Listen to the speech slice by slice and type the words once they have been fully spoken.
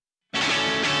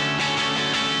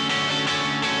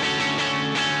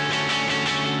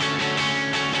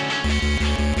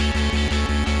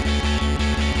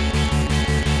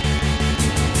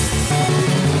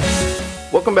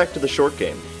Welcome back to The Short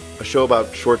Game, a show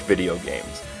about short video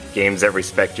games, games that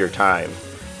respect your time.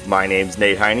 My name's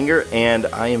Nate Heininger, and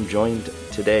I am joined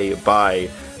today by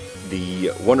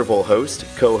the wonderful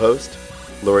co-host,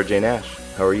 Laura J. Nash.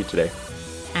 How are you today?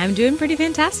 I'm doing pretty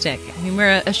fantastic. I mean,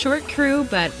 we're a short crew,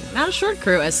 but not a short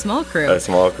crew, a small crew. A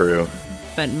small crew.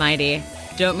 But mighty.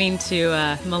 Don't mean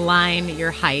to malign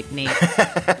your height, Nate.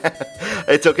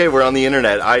 It's okay, we're on the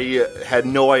internet. I had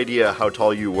no idea how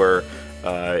tall you were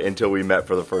until we met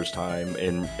for the first time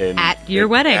at your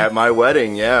wedding. At my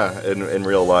wedding, yeah, in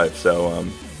real life. So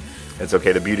it's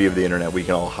okay. The beauty of the internet, we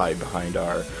can all hide behind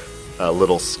our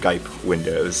little Skype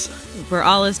windows. We're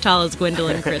all as tall as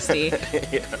Gwendolyn Christie.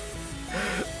 Yeah.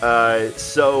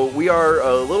 So we are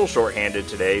a little short-handed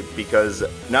today because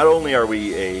not only are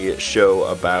we a show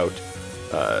about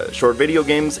short video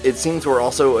games, it seems we're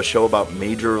also a show about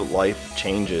major life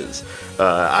changes.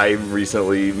 I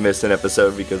recently missed an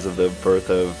episode because of the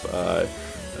birth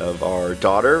of our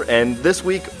daughter, and this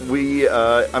week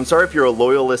I'm sorry if you're a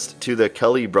loyalist to the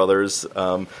Kelly brothers.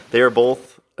 They are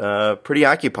both pretty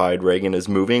occupied. Reagan is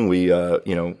moving. We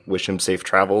wish him safe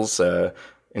travels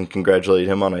and congratulate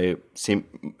him on a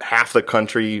half the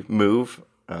country move.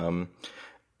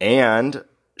 And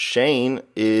Shane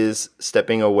is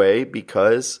stepping away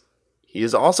because he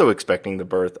is also expecting the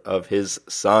birth of his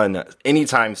son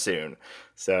anytime soon.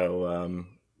 So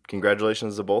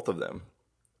congratulations to both of them.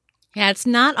 Yeah, it's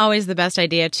not always the best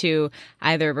idea to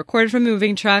either record from a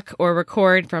moving truck or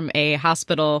record from a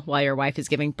hospital while your wife is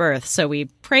giving birth. So we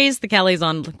praise the Kellys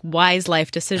on wise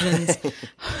life decisions.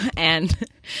 And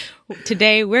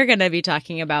today we're going to be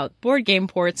talking about board game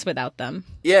ports without them.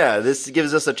 Yeah, this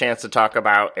gives us a chance to talk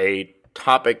about a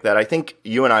topic that I think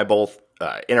you and I both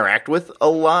interact with a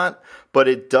lot, but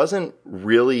it doesn't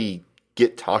really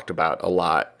get talked about a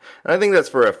lot. And I think that's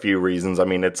for a few reasons. I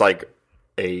mean, it's like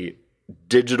a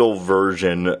digital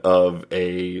version of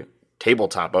a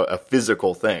tabletop, a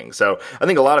physical thing. So I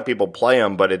think a lot of people play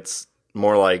them, but it's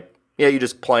more like, yeah, you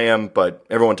just play them, but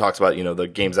everyone talks about, the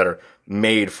games that are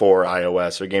made for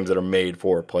iOS or games that are made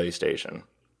for PlayStation.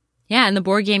 Yeah, and the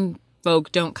board game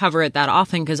folk don't cover it that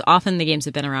often because often the games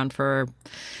have been around for,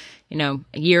 a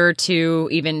year or two,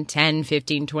 even 10,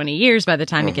 15, 20 years by the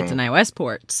time it gets an iOS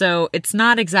port. So it's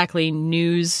not exactly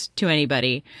news to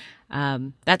anybody.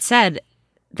 That said,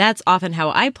 that's often how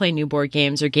I play new board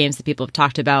games or games that people have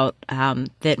talked about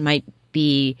that might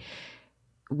be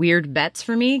weird bets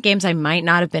for me. Games I might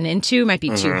not have been into, might be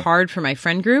too hard for my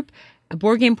friend group. A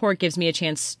board game port gives me a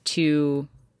chance to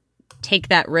take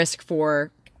that risk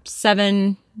for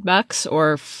 $7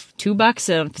 or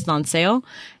 $2 if it's on sale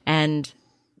and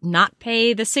not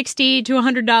pay the $60 to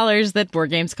 $100 that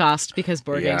board games cost because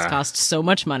board games cost so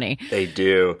much money. They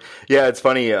do. Yeah, it's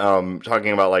funny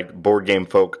talking about like board game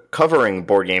folk covering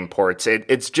board game ports.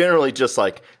 It's generally just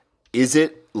like, is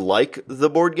it like the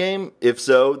board game? If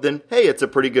so, then hey, it's a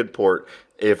pretty good port.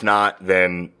 If not,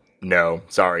 then no,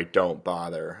 sorry, don't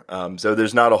bother. So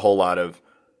there's not a whole lot of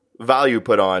value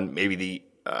put on maybe the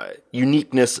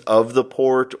uniqueness of the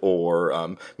port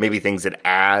or maybe things it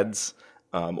adds.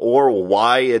 Or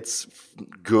why it's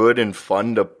good and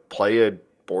fun to play a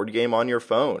board game on your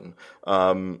phone,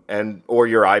 or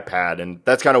your iPad, and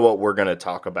that's kind of what we're going to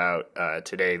talk about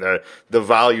today. The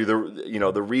value,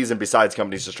 the reason besides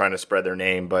companies just trying to spread their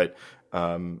name, but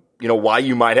why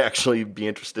you might actually be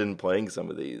interested in playing some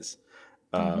of these.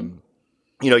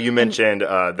 You mentioned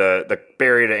the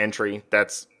barrier to entry.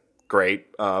 That's great.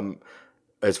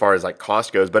 As far as like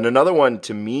cost goes, but another one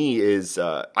to me is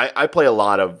I play a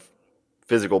lot of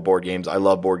physical board games. I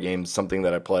love board games, something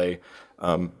that I play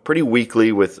pretty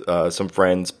weekly with some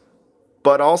friends,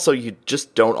 but also you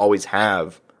just don't always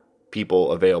have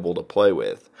people available to play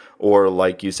with. Or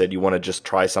like you said, you want to just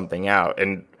try something out.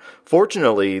 And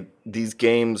fortunately, these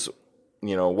games,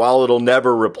 while it'll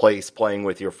never replace playing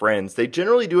with your friends, they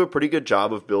generally do a pretty good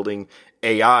job of building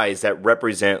AIs that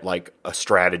represent like a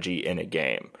strategy in a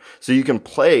game. So you can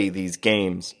play these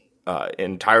games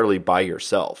entirely by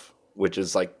yourself, which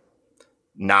is like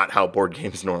not how board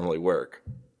games normally work.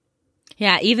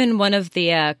 Yeah, even one of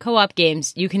the co-op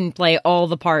games, you can play all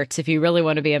the parts if you really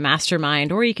want to be a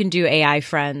mastermind, or you can do AI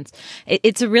friends.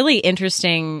 It's a really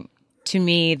interesting to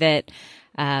me that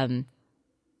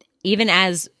even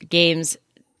as games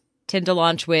tend to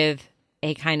launch with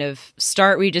a kind of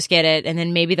start where you just get it, and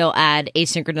then maybe they'll add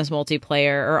asynchronous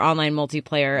multiplayer or online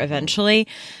multiplayer eventually.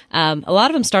 A lot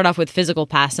of them start off with physical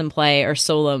pass and play or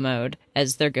solo mode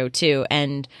as their go-to,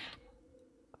 and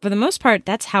for the most part,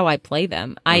 that's how I play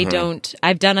them. I've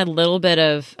done a little bit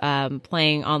of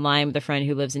playing online with a friend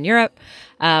who lives in Europe.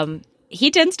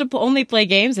 he tends to only play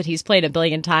games that he's played a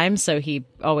billion times, so he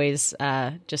always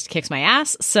just kicks my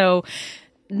ass. So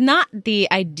not the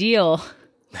ideal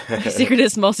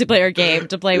synchronous multiplayer game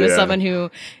to play with someone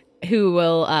who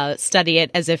will study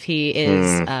it as if he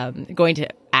is going to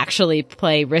actually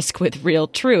play Risk with real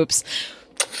troops.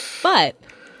 But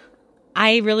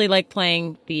I really like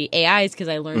playing the AIs because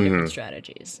I learn different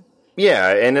strategies.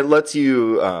 Yeah, and it lets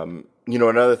you,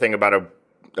 another thing about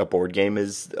a board game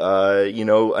is,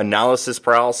 analysis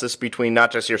paralysis between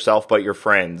not just yourself, but your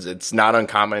friends. It's not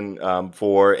uncommon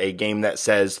for a game that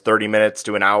says 30 minutes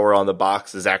to an hour on the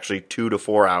box is actually 2 to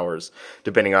 4 hours,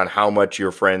 depending on how much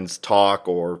your friends talk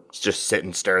or just sit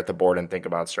and stare at the board and think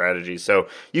about strategy. So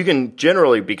you can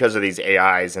generally, because of these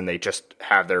AIs and they just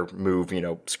have their move,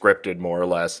 scripted more or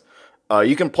less,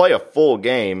 you can play a full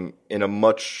game in a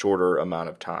much shorter amount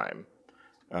of time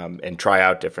and try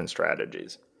out different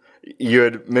strategies. You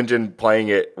had mentioned playing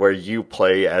it where you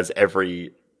play as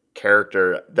every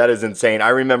character. That is insane. I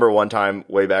remember one time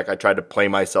way back, I tried to play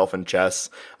myself in chess.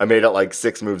 I made it like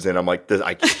 6 moves in. I'm like,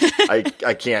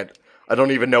 I can't. I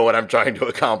don't even know what I'm trying to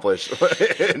accomplish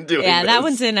in doing Yeah, this. that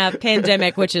one's in a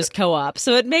Pandemic, which is co-op.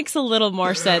 So it makes a little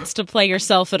more sense to play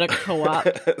yourself in a co-op.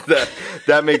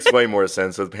 that makes way more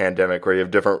sense with Pandemic, where you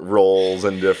have different roles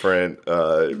and different,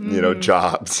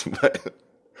 jobs. But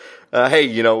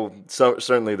hey,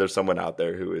 certainly there's someone out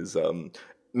there who is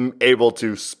able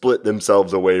to split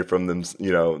themselves away from them,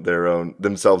 their own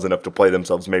themselves enough to play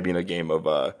themselves maybe in a game of,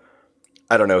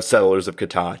 Settlers of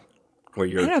Catan, where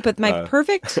you're. I don't know, but my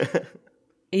perfect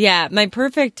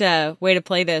way to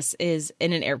play this is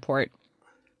in an airport.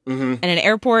 Mm-hmm. In an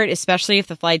airport, especially if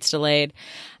the flight's delayed.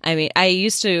 I mean, I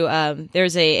used to.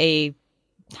 There's a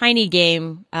tiny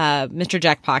game, Mr.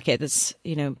 Jack Pocket, that's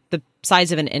the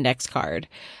size of an index card.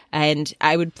 And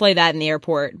I would play that in the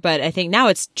airport. But I think now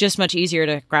it's just much easier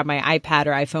to grab my iPad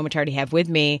or iPhone, which I already have with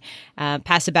me,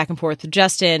 pass it back and forth to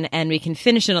Justin, and we can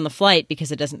finish it on the flight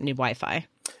because it doesn't need Wi-Fi.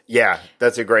 Yeah,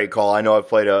 that's a great call. I know I've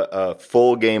played a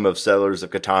full game of Settlers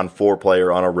of Catan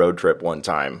 4-player on a road trip one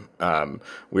time.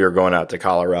 We were going out to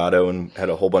Colorado and had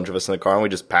a whole bunch of us in the car, and we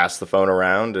just passed the phone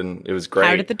around, and it was great.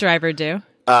 How did the driver do?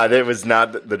 It was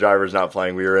not the driver's not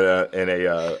playing. We were in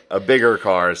a bigger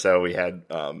car, so we had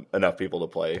enough people to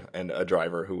play, and a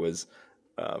driver who was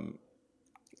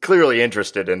clearly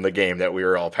interested in the game that we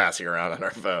were all passing around on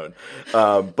our phone.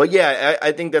 But yeah,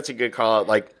 I think that's a good call out.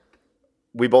 Like,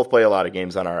 we both play a lot of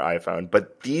games on our iPhone,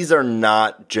 but these are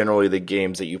not generally the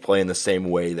games that you play in the same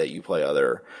way that you play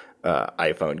other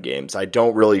iPhone games. I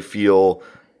don't really feel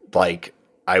like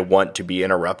I want to be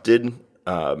interrupted.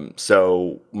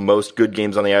 So most good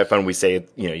games on the iPhone, we say,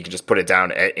 you can just put it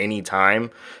down at any time.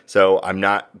 So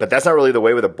but that's not really the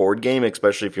way with a board game,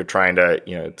 especially if you're trying to,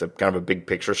 it's a kind of a big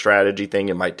picture strategy thing.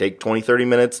 It might take 20, 30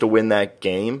 minutes to win that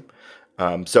game.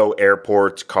 So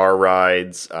airports, car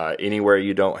rides, anywhere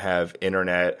you don't have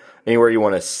internet, anywhere you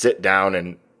want to sit down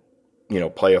and,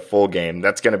 play a full game,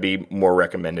 that's going to be more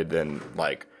recommended than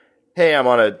like, hey, I'm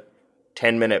on a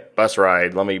 10-minute bus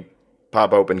ride. Let me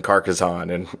pop open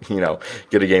Carcassonne and,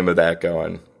 get a game of that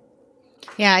going.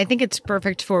 Yeah, I think it's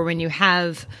perfect for when you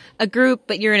have a group,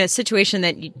 but you're in a situation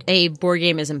that a board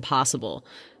game is impossible.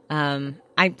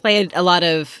 I played a lot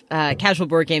of casual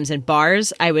board games in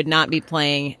bars. I would not be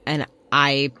playing an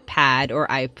iPad or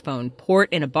iPhone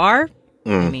port in a bar.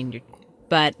 I mean,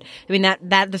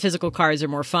 that the physical cards are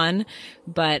more fun,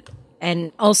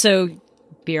 and also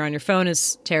beer on your phone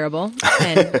is terrible,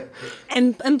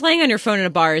 and playing on your phone in a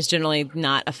bar is generally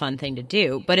not a fun thing to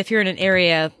do. But if you're in an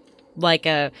area like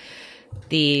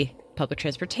the public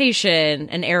transportation,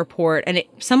 an airport, and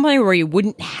somewhere where you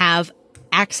wouldn't have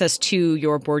access to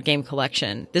your board game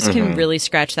collection, this can really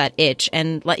scratch that itch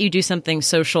and let you do something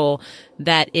social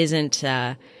that isn't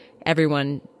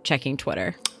everyone checking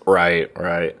Twitter. Right.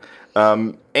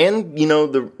 And,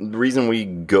 the reason we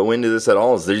go into this at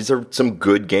all is these are some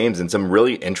good games and some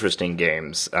really interesting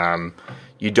games.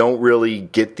 You don't really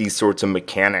get these sorts of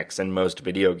mechanics in most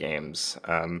video games.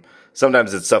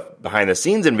 Sometimes it's stuff behind the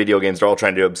scenes in video games. They're all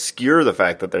trying to obscure the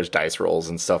fact that there's dice rolls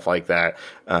and stuff like that.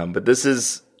 But this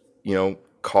is,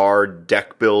 card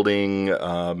deck building,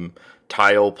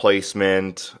 tile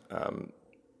placement,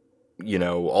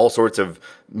 all sorts of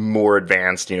more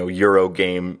advanced, Euro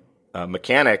game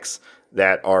mechanics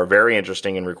that are very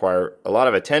interesting and require a lot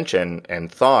of attention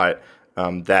and thought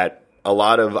that a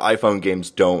lot of iPhone games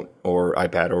don't, or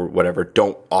iPad or whatever,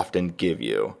 don't often give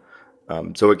you.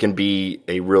 So it can be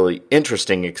a really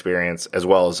interesting experience as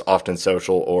well as often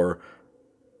social, or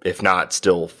if not,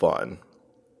 still fun.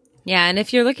 Yeah, and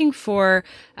if you're looking for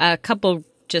a couple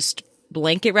just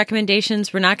blanket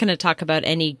recommendations. We're not going to talk about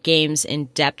any games in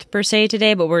depth per se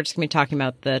today, but we're just going to be talking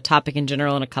about the topic in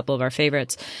general and a couple of our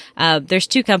favorites. There's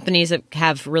two companies that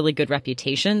have really good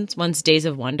reputations. One's Days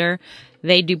of Wonder.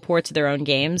 They do ports of their own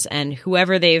games, and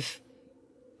whoever they've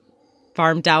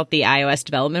farmed out the iOS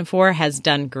development for has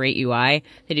done great UI.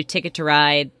 They do Ticket to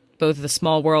Ride, both of the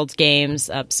Small Worlds games.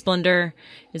 Splendor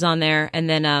is on there. And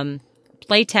then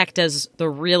Playtech does the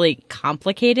really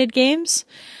complicated games.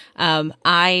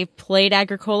 I played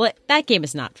Agricola. That game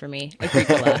is not for me.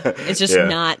 Agricola. It's just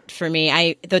not for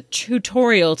me. The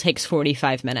tutorial takes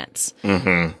 45 minutes.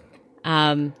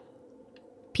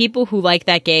 People who like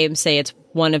that game say it's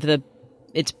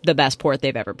the best port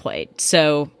they've ever played.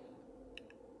 So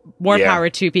more power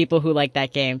to people who like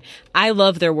that game. I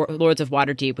love their Lords of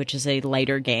Waterdeep, which is a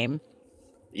lighter game.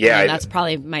 Yeah, that's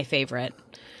probably my favorite.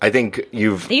 I think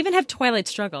They even have Twilight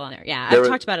Struggle on there. Yeah, I've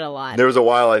talked about it a lot. There was a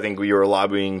while I think we were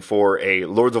lobbying for a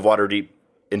Lords of Waterdeep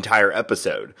entire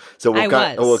episode. So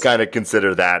we'll kind of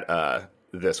consider that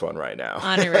this one right now.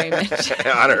 Honorary mention.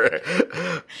 Honorary.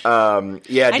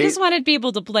 I just wanted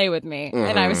people to play with me,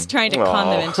 and I was trying to con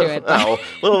them into it.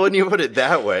 Well, when you put it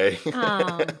that way.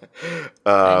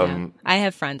 I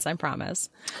have friends, I promise.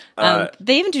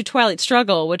 They even do Twilight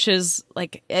Struggle, which is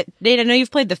like, Nate, I know you've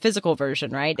played the physical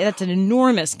version, right? That's an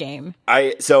enormous game.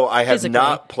 I have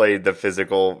not played the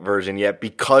physical version yet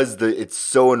because it's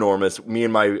so enormous. Me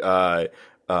and my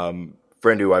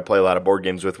friend who I play a lot of board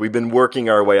games with, we've been working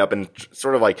our way up and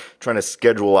sort of like trying to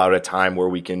schedule out a time where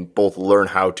we can both learn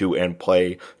how to and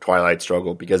play Twilight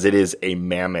Struggle because it is a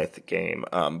mammoth game.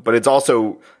 But it's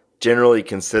also generally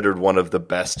considered one of the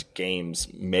best games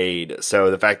made.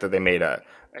 So the fact that they made a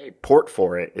port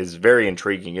for it is very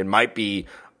intriguing. It might be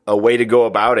a way to go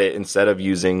about it instead of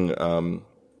using the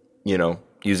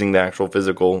actual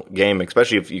physical game,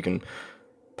 especially if you can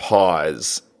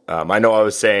pause. I know I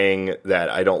was saying that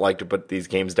I don't like to put these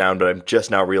games down, but I'm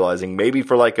just now realizing maybe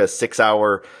for like a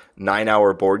 6-hour,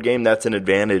 9-hour board game, that's an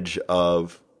advantage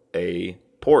of a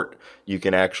port. You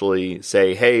can actually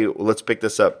say, hey, let's pick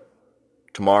this up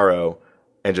tomorrow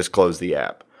and just close the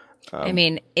app. I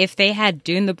mean, if they had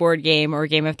Dune the board game or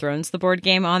Game of Thrones the board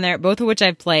game on there, both of which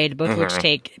I've played, both of which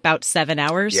take about 7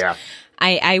 hours,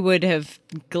 I would have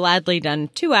gladly done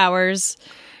 2 hours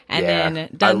and then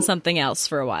done something else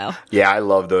for a while. Yeah, I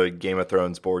love the Game of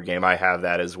Thrones board game. I have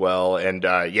that as well. And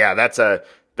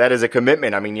that is a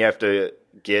commitment. I mean, you have to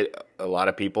get a lot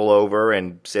of people over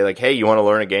and say like, hey, you want to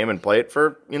learn a game and play it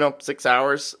for, 6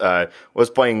 hours? Was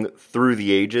playing Through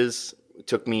the Ages. It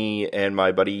took me and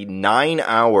my buddy 9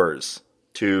 hours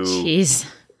to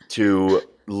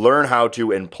learn how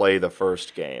to and play the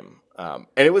first game. And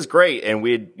it was great. And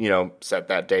we'd, set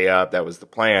that day up. That was the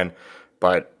plan.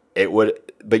 But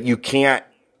you can't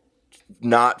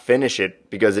not finish it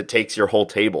because it takes your whole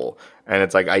table. And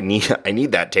it's like, I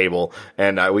need that table,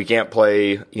 and we can't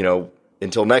play,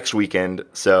 until next weekend.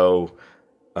 So,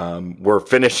 we're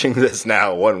finishing this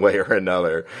now one way or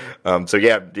another.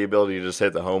 The ability to just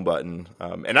hit the home button.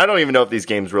 And I don't even know if these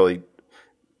games really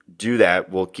do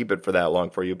that. We'll keep it for that long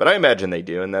for you, but I imagine they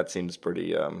do. And that seems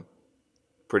pretty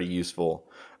useful.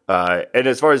 And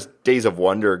as far as Days of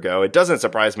Wonder go, it doesn't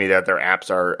surprise me that their apps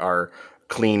are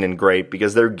clean and great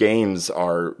because their games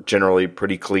are generally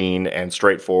pretty clean and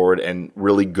straightforward and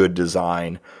really good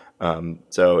design.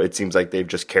 So it seems like they've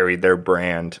just carried their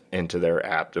brand into their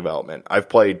app development. I've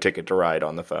played Ticket to Ride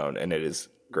on the phone, and it is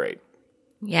great.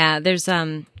 Yeah, there's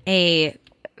a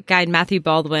guy, Matthew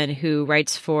Baldwin, who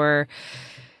writes for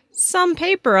some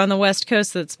paper on the West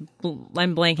Coast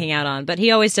I'm blanking out on, but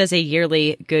he always does a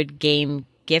yearly good game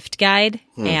gift guide,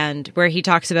 and where he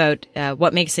talks about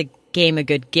what makes a game a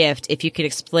good gift. If you could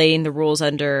explain the rules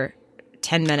under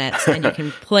 10 minutes and you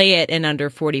can play it in under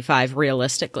 45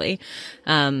 realistically.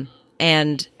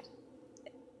 And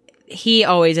he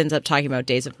always ends up talking about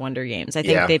Days of Wonder games. I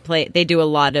think they do a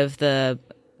lot of the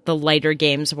lighter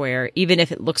games where even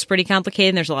if it looks pretty complicated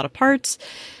and there's a lot of parts,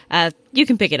 you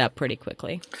can pick it up pretty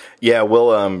quickly. Yeah,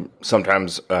 we'll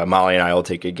sometimes Molly and I will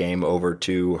take a game over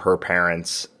to her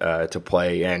parents to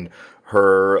play, and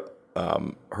her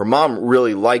mom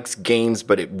really likes games,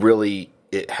 but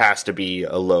it has to be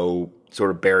a low sort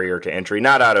of barrier to entry,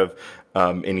 not out of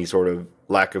any sort of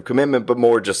lack of commitment, but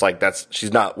more just like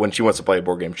she's not, when she wants to play a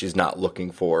board game, she's not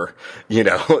looking for, maybe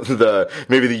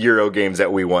the Euro games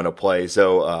that we want to play.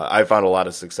 So I found a lot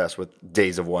of success with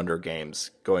Days of Wonder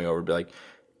games, going over to be like,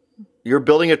 you're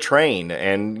building a train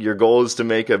and your goal is to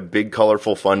make a big,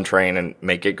 colorful, fun train and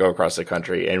make it go across the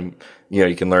country. And,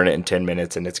 you can learn it in 10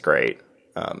 minutes and it's great.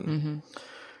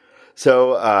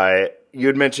 So you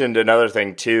had mentioned another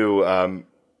thing too,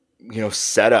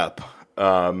 setup.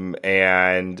 and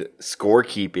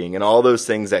scorekeeping and all those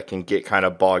things that can get kind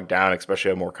of bogged down,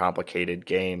 especially on more complicated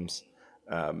games.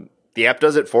 The app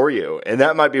does it for you, and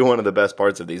that might be one of the best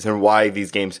parts of these, and why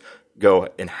these games go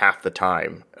in half the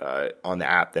time on the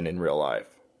app than in real life.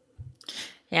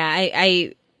 Yeah,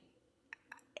 I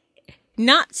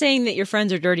not saying that your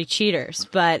friends are dirty cheaters,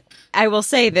 but I will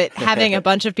say that having a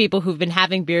bunch of people who've been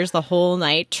having beers the whole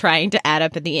night trying to add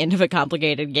up at the end of a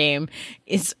complicated game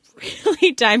is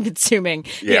really time consuming.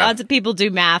 The odds that people do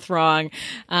math wrong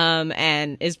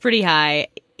and is pretty high.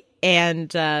 And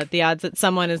the odds that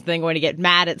someone is then going to get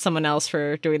mad at someone else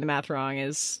for doing the math wrong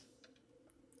is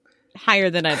higher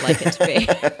than I'd like it to be.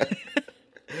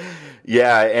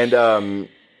 Yeah, and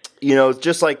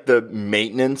just like the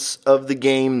maintenance of the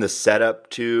game, the setup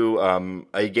to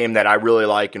a game that I really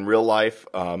like in real life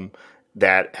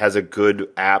that has a good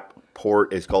app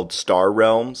port is called Star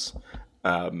Realms.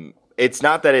 It's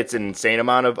not that it's an insane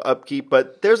amount of upkeep,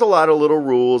 but there's a lot of little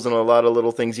rules and a lot of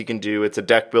little things you can do. It's a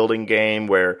deck building game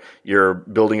where you're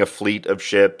building a fleet of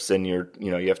ships and you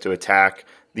have to attack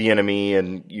the enemy,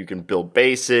 and you can build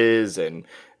bases, and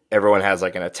everyone has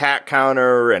like an attack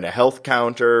counter and a health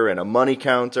counter and a money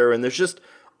counter. And there's just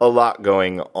a lot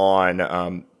going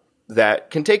on that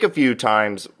can take a few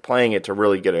times playing it to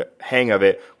really get a hang of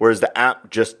it. Whereas the app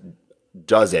just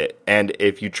does it. And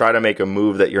if you try to make a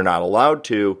move that you're not allowed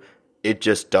to, it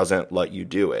just doesn't let you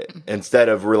do it. Instead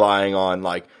of relying on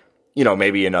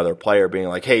maybe another player being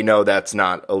like, hey, no, that's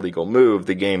not a legal move.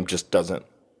 The game just doesn't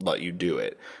let you do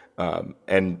it.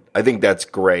 And I think that's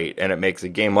great. And it makes a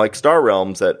game like Star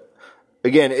Realms that,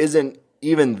 again, isn't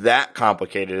even that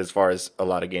complicated as far as a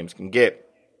lot of games can get.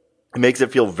 It makes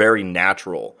it feel very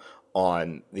natural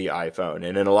on the iPhone.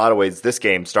 And in a lot of ways, this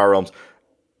game, Star Realms,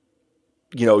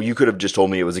 you could have just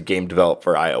told me it was a game developed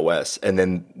for iOS, and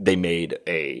then they made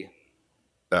a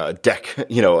deck,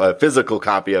 a physical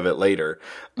copy of it later.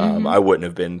 I wouldn't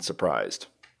have been surprised.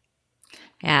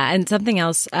 Yeah, and something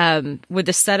else with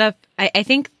the setup, I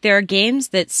think there are games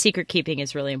that secret keeping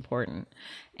is really important.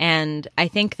 And I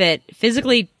think that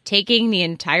physically taking the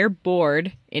entire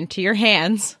board into your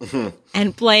hands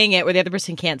and playing it where the other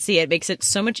person can't see it makes it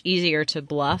so much easier to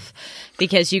bluff,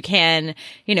 because you can,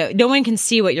 no one can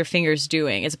see what your finger's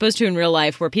doing, as opposed to in real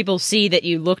life where people see that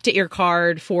you looked at your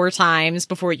card 4 times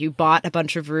before you bought a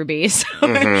bunch of rubies.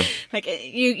 Like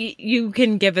you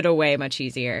can give it away much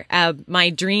easier.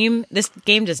 My dream, this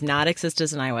game does not exist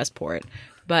as an iOS port,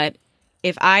 but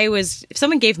if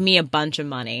someone gave me a bunch of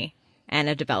money and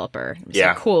a developer,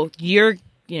 like, cool, you're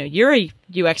a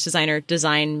UX designer,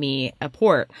 design me a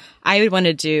port. I would want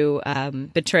to do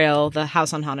Betrayal, the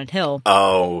House on Haunted Hill.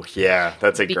 Oh, yeah,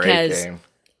 that's a great game.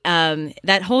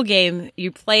 That whole game,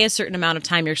 you play a certain amount of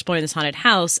time, you're exploring this haunted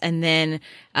house, and then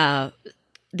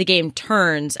the game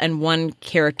turns, and one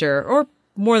character, or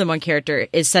more than one character,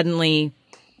 is suddenly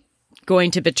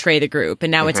going to betray the group,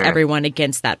 and now it's everyone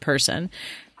against that person.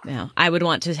 I would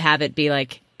want to have it be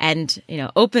like, and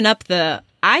open up the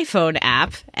iPhone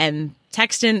app and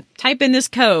type in this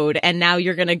code, and now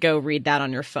you're going to go read that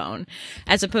on your phone,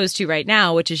 as opposed to right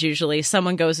now, which is usually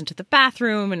someone goes into the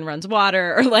bathroom and runs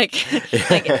water, or like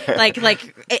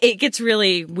it gets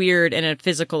really weird in a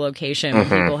physical location when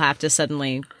people have to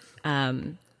suddenly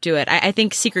do it. I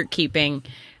think secret keeping,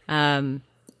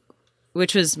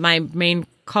 which was my main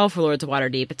call for Lords of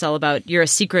Waterdeep, it's all about you're a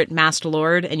secret master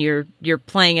lord and you're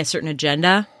playing a certain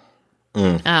agenda.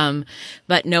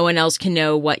 But no one else can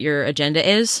know what your agenda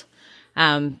is,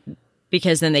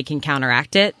 because then they can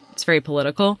counteract it. It's very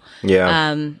political.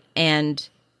 Yeah. And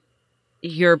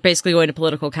you're basically going to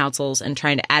political councils and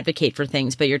trying to advocate for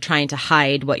things, but you're trying to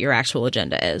hide what your actual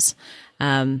agenda is.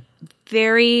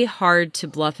 Very hard to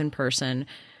bluff in person.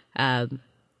 On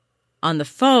the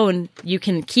phone, you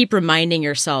can keep reminding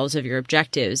yourselves of your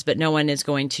objectives, but no one is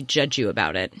going to judge you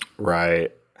about it.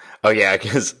 Right. Oh, yeah,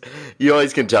 because you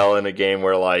always can tell in a game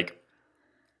where,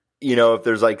 if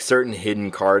there's, certain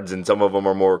hidden cards and some of them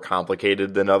are more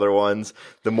complicated than other ones,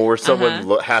 the more someone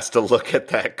has to look at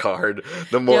that card,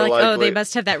 the more likely... oh, they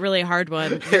must have that really hard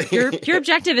one. Your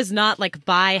objective is not,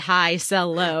 buy high,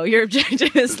 sell low. Your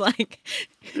objective is,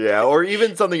 Yeah, or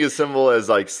even something as simple as,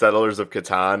 Settlers of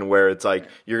Catan, where it's,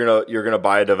 you're gonna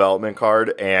buy a development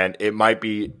card, and it might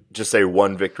be, just say,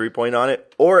 1 victory point on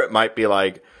it, or it might be,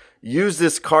 use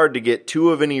this card to get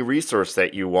 2 of any resource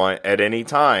that you want at any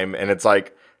time. And it's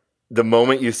the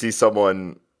moment you see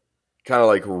someone kind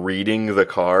of reading the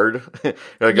card, you're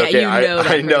okay,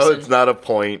 I know it's not a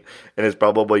point, and it's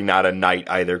probably not a knight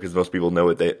either, because most people know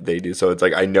what they do. So it's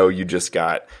I know you just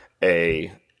got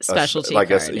a specialty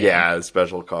card. A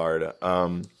special card.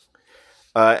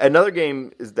 Another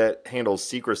game that handles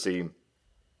secrecy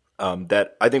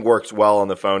that I think works well on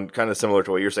the phone. Kind of similar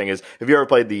to what you're saying is, have you ever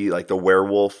played the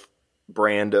Werewolf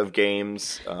brand of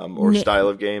games or style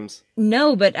of games?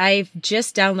 No, but I've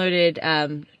just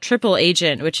downloaded Triple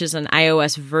Agent, which is an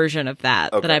iOS version of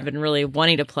that I've been really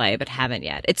wanting to play but haven't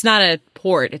yet. It's not a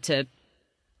port; it's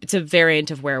a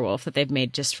variant of Werewolf that they've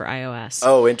made just for iOS.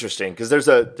 Oh, interesting. Because there's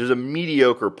a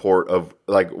mediocre port of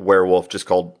like Werewolf, just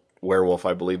called Werewolf,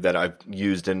 I believe, that I've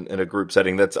used in a group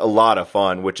setting. That's a lot of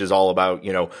fun, which is all about,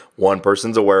 one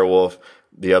person's a werewolf,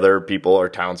 the other people are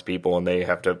townspeople, and they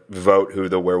have to vote who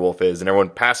the werewolf is, and everyone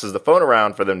passes the phone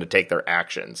around for them to take their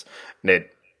actions. And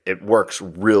it works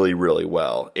really, really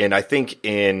well. And I think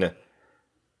in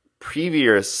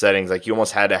previous settings, like you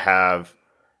almost had to have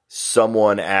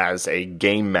someone as a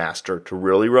game master to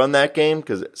really run that game,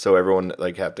 so everyone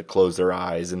like had to close their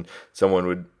eyes, and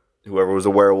whoever was a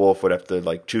werewolf would have to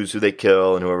like choose who they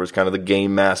kill, and whoever was kind of the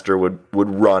game master would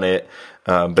run it.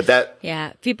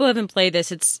 People haven't played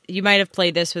this. You might have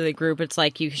played this with a group. It's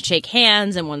like you shake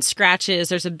hands and one scratches.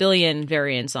 There's a billion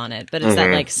variants on it, but it's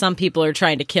that like some people are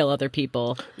trying to kill other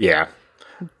people. Yeah.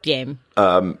 Game.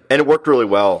 And it worked really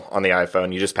well on the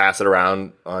iPhone. You just pass it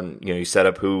around on, you set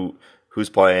up who's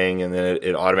playing, and then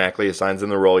it automatically assigns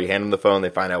them the role. You hand them the phone, they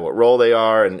find out what role they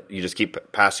are, and you just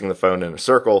keep passing the phone in a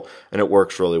circle, and it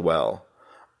works really well.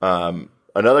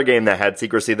 Another game that had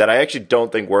secrecy that I actually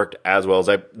don't think worked as well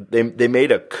as they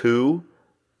made a coup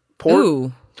port.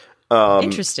 Ooh,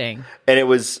 interesting. And it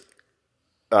was,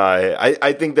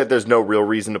 I think that there's no real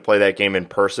reason to play that game in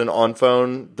person on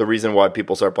phone. The reason why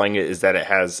people start playing it is that it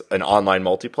has an online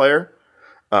multiplayer,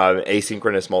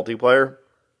 asynchronous multiplayer,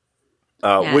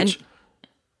 which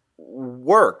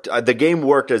worked. The game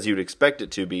worked as you'd expect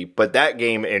it to be, but that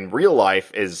game in real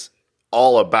life is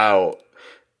all about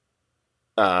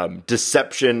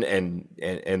deception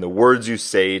and the words you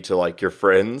say to like your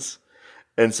friends.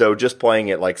 And so just playing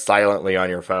it like silently on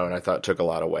your phone, I thought took a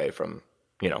lot away from,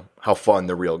 how fun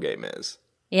the real game is.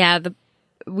 Yeah.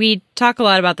 We talk a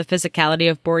lot about the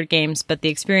physicality of board games, but the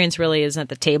experience really is at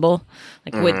the table,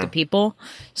 like with the people.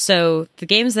 So the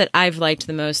games that I've liked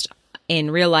the most in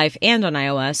real life and on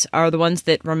iOS are the ones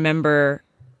that remember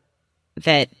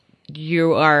that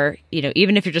you are,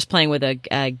 even if you're just playing with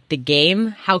the game,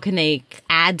 how can they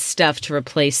add stuff to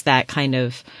replace that kind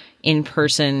of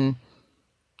in-person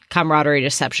camaraderie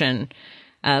deception?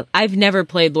 I've never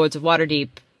played Lords of Waterdeep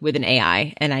with an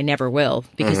AI, and I never will,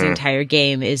 because the entire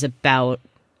game is about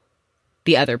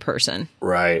the other person.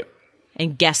 Right.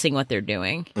 And guessing what they're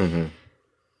doing. Mm-hmm.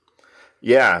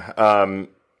 Yeah.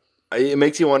 It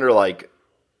makes you wonder, like,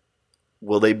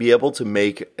 will they be able to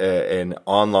make an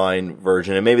online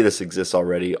version, and maybe this exists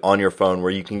already, on your phone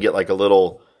where you can get like a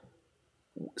little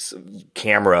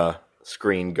camera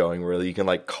screen going where you can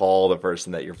like call the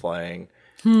person that you're playing?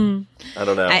 I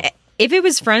don't know. If it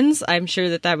was friends, I'm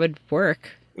sure that would work.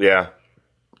 Yeah.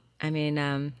 I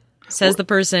mean, says the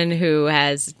person who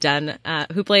has done,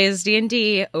 who plays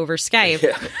D&D over Skype.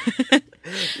 Yeah.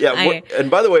 Yeah, and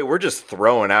by the way, we're just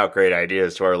throwing out great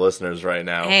ideas to our listeners right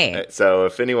now. Hey. So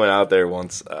if anyone out there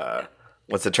wants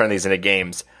to turn these into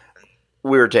games,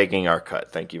 we're taking our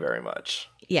cut. Thank you very much.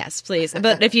 Yes, please.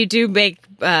 But if you do make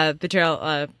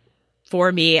Betrayal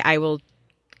for me, I will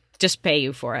just pay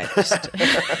you for it. Just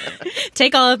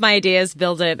take all of my ideas,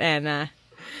 build it, and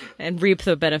reap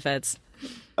the benefits.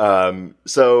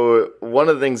 So one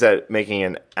of the things that making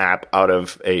an app out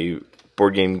of a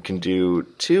board game can do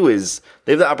too is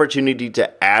they have the opportunity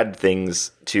to add things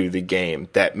to the game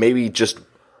that maybe just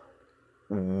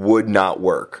would not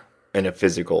work in a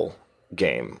physical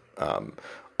game.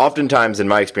 Oftentimes, in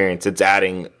my experience, it's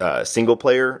adding single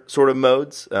player sort of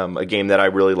modes. A game that I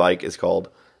really like is called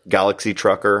Galaxy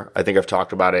Trucker. I think I've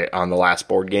talked about it on the last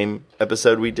board game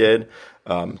episode we did.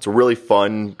 It's a really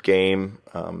fun game,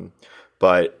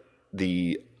 but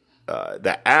the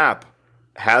app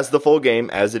has the full game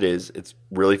as it is. It's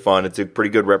really fun. It's a pretty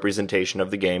good representation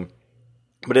of the game.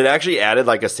 But it actually added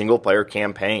like a single player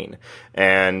campaign,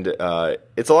 and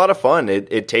it's a lot of fun.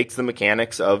 It takes the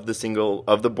mechanics of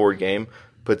the board game,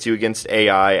 puts you against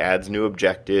AI, adds new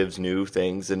objectives, new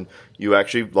things, and you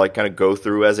actually like kind of go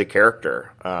through as a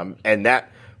character. And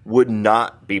that would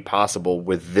not be possible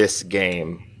with this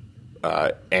game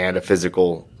and a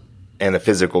physical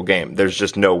game. There's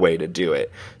just no way to do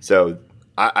it. So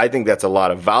I think that's a lot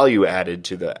of value added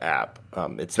to the app.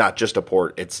 It's not just a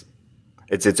port; it's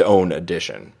its own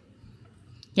addition.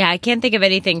 Yeah, I can't think of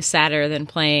anything sadder than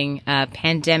playing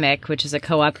Pandemic, which is a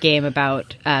co-op game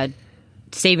about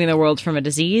saving the world from a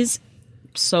disease,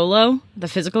 solo, the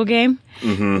physical game.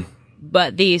 Mm-hmm.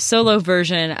 But the solo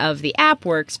version of the app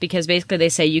works because basically they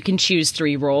say you can choose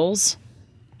 3 roles,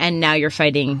 and now you're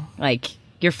fighting like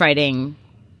you're fighting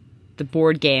the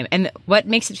board game. And what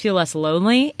makes it feel less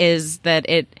lonely is that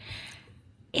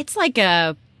it's like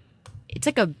a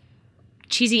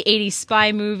cheesy 80s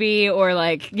spy movie, or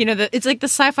like, you know, it's like the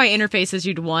sci-fi interfaces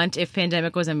you'd want if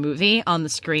Pandemic was a movie on the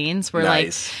screens, where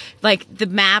Nice. like the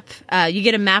map, you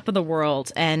get a map of the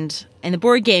world, and in the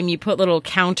board game you put little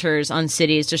counters on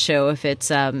cities to show if it's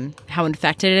how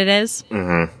infected it is.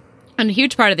 Mm-hmm. And a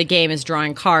huge part of the game is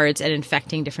drawing cards and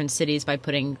infecting different cities by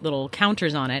putting little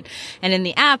counters on it. And in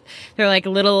the app, they're like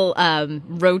little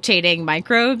rotating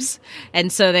microbes.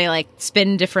 And so they like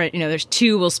spin different, you know, there's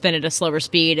 2 will spin at a slower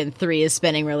speed and 3 is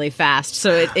spinning really fast.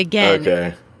 So it, again,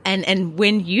 Okay. and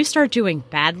when you start doing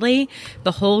badly,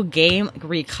 the whole game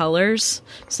recolors.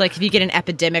 So like if you get an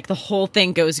epidemic, the whole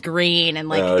thing goes green and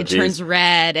like it turns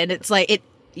red. And it's like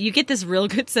you get this real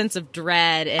good sense of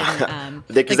dread, and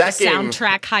like the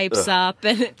soundtrack hypes up,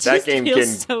 and it just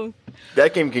feels so.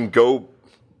 That game can go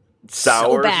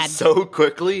sour bad. so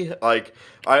quickly. Like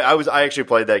I actually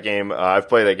played that game. I've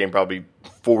played that game probably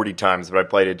 40 times, but I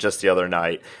played it just the other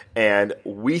night, and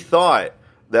we thought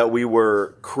that we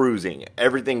were cruising.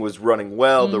 Everything was running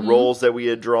well. The rolls that we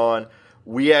had drawn,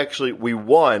 we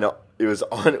won. It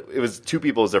was 2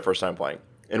 people. It was their first time playing,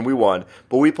 and we won.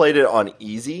 But we played it on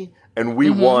easy. And we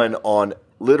won on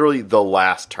literally the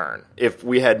last turn. If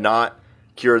we had not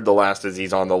cured the last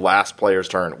disease on the last player's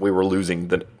turn, we were losing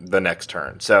the next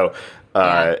turn. So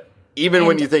even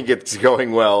when you think it's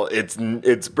going well,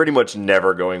 it's pretty much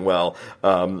never going well.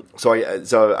 So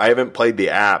I haven't played the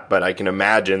app, but I can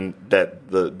imagine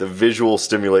that the visual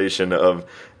stimulation of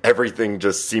everything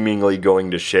just seemingly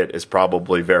going to shit is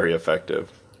probably very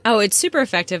effective. Oh, it's super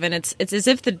effective, and it's as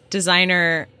if the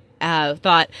designer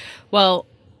thought, well,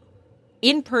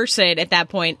 in person at that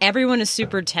point, everyone is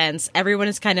super tense. Everyone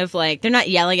is kind of like, they're not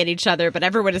yelling at each other, but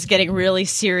everyone is getting really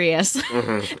serious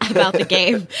about the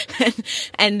game.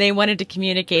 And they wanted to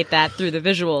communicate that through the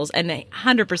visuals, and they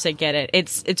 100% get it.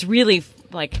 It's really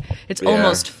like, it's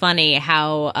almost funny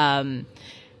how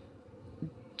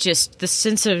just the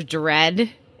sense of dread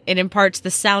it imparts, the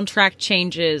soundtrack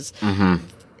changes.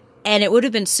 And it would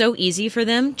have been so easy for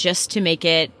them just to make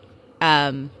it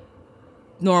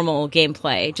normal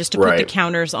gameplay, just to put the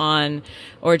counters on,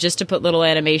 or just to put little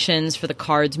animations for the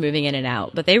cards moving in and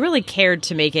out. But they really cared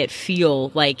to make it feel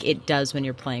like it does when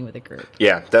you're playing with a group.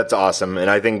 Yeah, that's awesome. And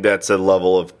I think that's a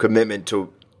level of commitment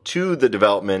to the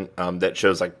development that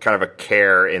shows like kind of a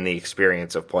care in the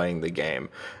experience of playing the game.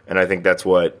 And I think that's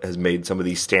what has made some of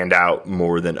these stand out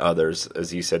more than others,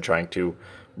 as you said, trying to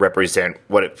represent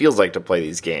what it feels like to play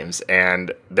these games.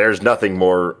 And there's nothing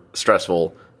more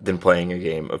stressful than playing a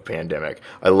game of Pandemic.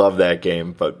 I love that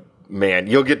game, but man,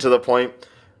 you'll get to the point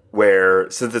where,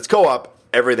 since it's co-op,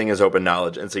 everything is open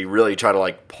knowledge, and so you really try to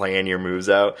like plan your moves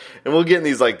out. And we'll get in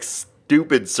these like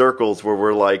stupid circles where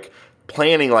we're like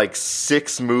planning like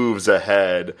 6 moves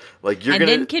ahead. Like and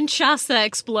then Kinshasa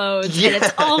explodes, and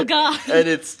it's all gone. And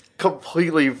it's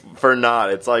completely for naught.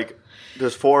 It's like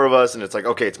there's 4 of us, and it's like,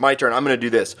 okay, it's my turn. I'm going to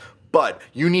do this. But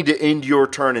you need to end your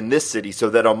turn in this city so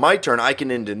that on my turn I can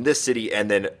end in this city,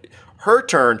 and then her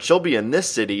turn, she'll be in this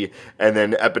city, and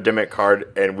then epidemic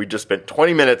card, and we just spent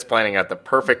 20 minutes planning out the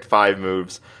perfect 5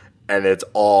 moves, and it's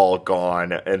all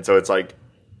gone. And so it's like,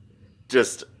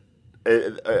 just,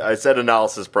 I said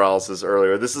analysis paralysis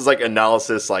earlier. This is like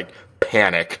analysis, like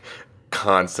panic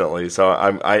constantly. So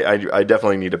I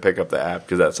definitely need to pick up the app,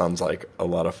 because that sounds like a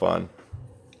lot of fun.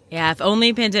 Yeah, if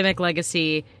only Pandemic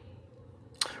Legacy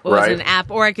was an app,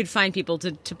 or I could find people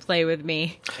to play with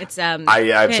me. It's I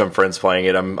have some friends playing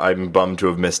it. I'm bummed to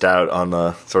have missed out on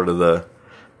the sort of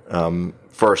the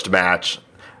first match.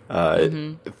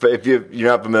 If you're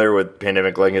not familiar with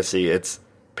Pandemic Legacy, it's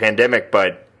Pandemic,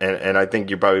 but and I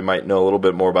think you probably might know a little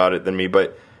bit more about it than me,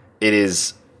 but it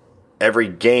is every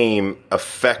game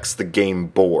affects the game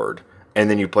board, and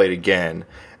then you play it again,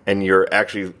 and you're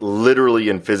actually literally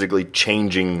and physically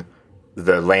changing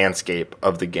the landscape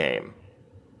of the game.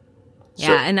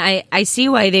 Yeah, and I see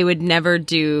why they would never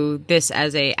do this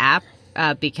as a app,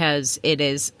 because it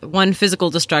is, 1, physical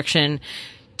destruction,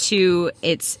 2,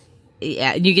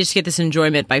 you just get this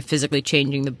enjoyment by physically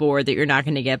changing the board that you're not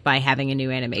going to get by having a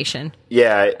new animation.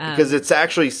 Yeah, because it's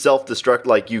actually self-destruct.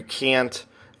 Like, you can't,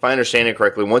 if I understand it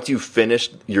correctly, once you've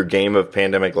finished your game of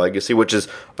Pandemic Legacy, which is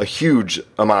a huge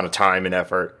amount of time and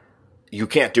effort, you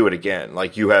can't do it again.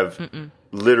 Like, you have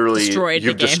literally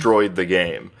destroyed the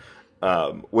game.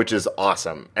 Which is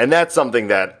awesome. And that's something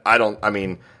that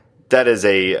that is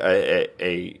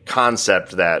a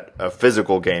concept that a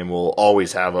physical game will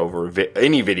always have over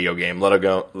any video game, let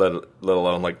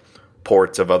alone like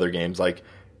ports of other games. Like,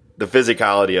 the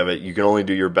physicality of it, you can only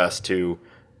do your best to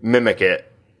mimic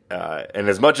it And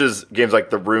as much as games like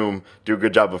The Room do a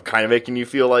good job of kind of making you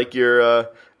feel like you're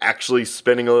actually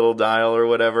spinning a little dial or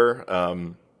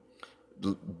whatever,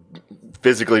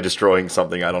 physically destroying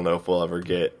something, I don't know if we'll ever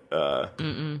get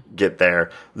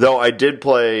there. Though I did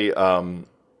play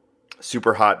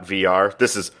Super Hot VR.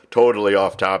 This is totally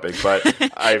off topic, but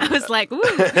I was like, "Woo!"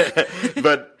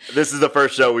 But this is the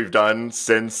first show we've done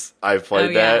since I've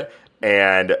played that,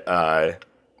 and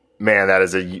man, that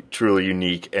is a truly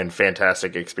unique and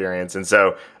fantastic experience. And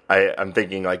so I'm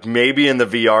thinking like maybe in the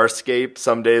VR scape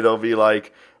someday there'll be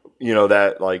like, you know,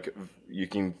 that like you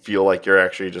can feel like you're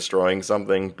actually destroying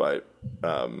something. But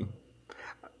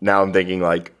now I'm thinking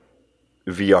like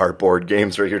VR board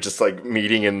games where you're just like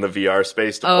meeting in the VR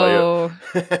space to play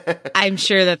it. I'm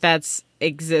sure that's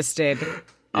existed.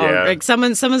 Yeah. Like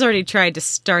someone's already tried to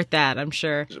start that, I'm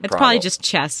sure. It's probably just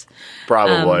chess.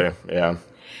 Probably, yeah.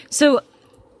 So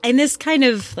in this kind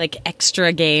of like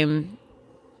extra game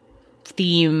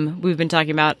theme we've been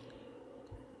talking about,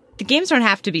 the games don't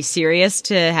have to be serious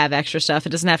to have extra stuff. It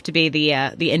doesn't have to be the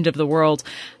end of the world.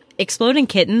 Exploding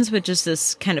Kittens, which is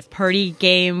this kind of party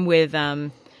game with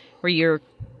where you're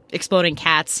exploding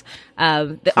cats.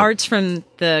 The art's from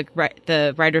the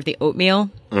writer of the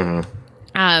Oatmeal.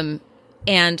 Mm-hmm.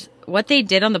 And what they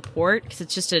did on the port, because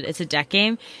it's a deck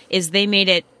game, is they made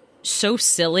it so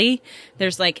silly.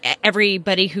 There's like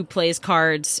everybody who plays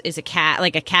cards is a cat,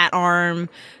 like a cat arm.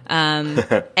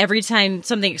 Every time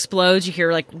something explodes, you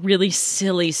hear like really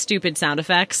silly, stupid sound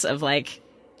effects of like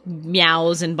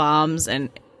meows and bombs,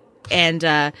 and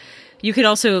you could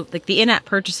also, like, the in-app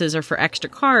purchases are for extra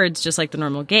cards, just like the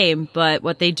normal game, but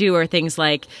what they do are things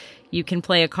like you can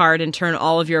play a card and turn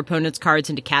all of your opponent's cards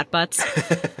into cat butts.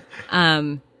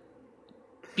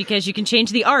 Because you can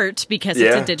change the art because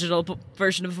it's a digital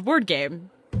version of a board game.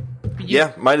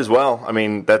 Might as well. I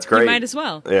mean, that's great. You might as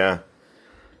well. Yeah.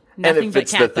 Nothing but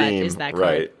cat butt is that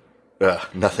card.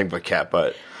 Right. Nothing but cat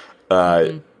butt.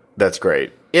 That's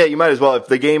great. Yeah, you might as well. If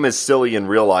the game is silly in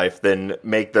real life, then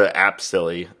make the app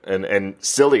silly and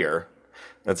sillier.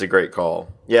 That's a great call.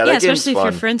 Yeah, that especially game's fun.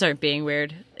 if your friends aren't being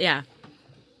weird. Yeah.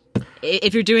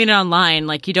 If you're doing it online,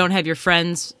 like, you don't have your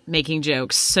friends making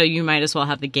jokes, so you might as well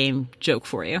have the game joke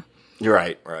for you. You're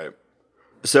right.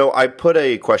 So I put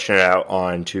a question out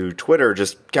onto Twitter,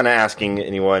 just kind of asking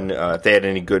anyone if they had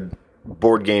any good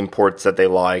board game ports that they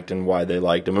liked and why they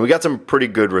liked them. And we got some pretty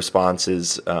good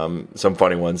responses, some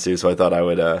funny ones too, so I thought I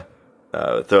would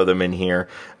throw them in here.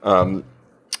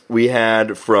 We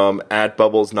had from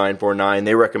 @Bubbles949,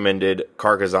 they recommended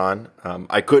Carcassonne.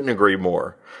 I couldn't agree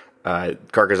more.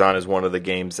 Carcassonne is one of the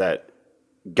games that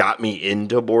got me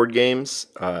into board games.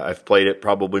 I've played it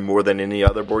probably more than any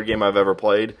other board game I've ever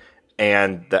played,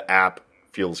 and the app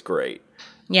feels great.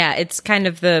 Yeah, it's kind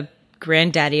of the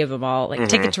granddaddy of them all. Like,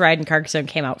 Ticket to Ride and Carcassonne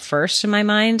came out first in my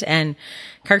mind, and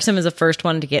Carcassonne was the first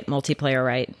one to get multiplayer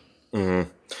right.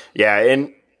 Yeah,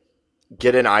 and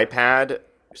get an iPad,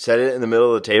 set it in the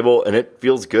middle of the table, and it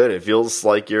feels good. It feels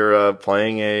like you're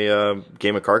playing a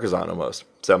game of Carcassonne almost.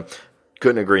 So,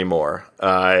 couldn't agree more.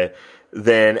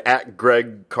 Then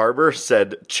 @Greg Carver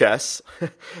said chess,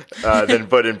 then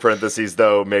put in parentheses,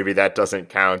 though maybe that doesn't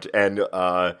count. And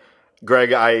Greg,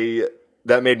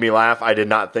 that made me laugh. I did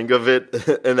not think of it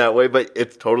in that way, but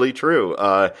it's totally true.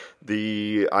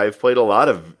 I've played a lot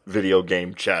of video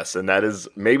game chess, and that is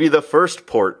maybe the first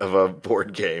port of a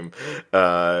board game,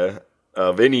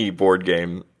 of any board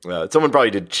game. Someone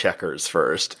probably did checkers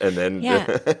first, and then...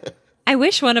 Yeah. I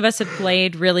wish one of us had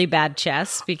played really bad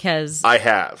chess, because... I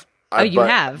have. You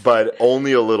have? But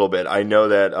only a little bit. I know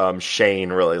that Shane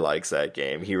really likes that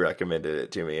game. He recommended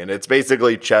it to me, and it's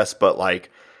basically chess, but like...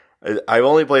 I've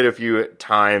only played a few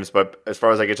times, but as far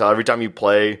as I can tell, every time you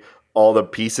play, all the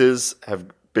pieces have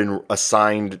been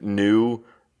assigned new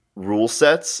rule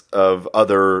sets of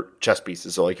other chess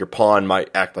pieces. So, like, your pawn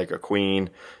might act like a queen,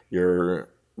 your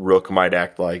rook might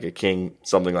act like a king,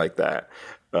 something like that.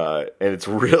 And it's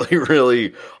really,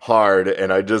 really hard.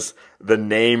 And the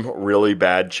name Really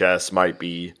Bad Chess might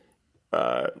be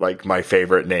like my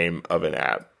favorite name of an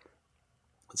app.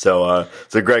 So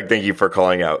Greg, thank you for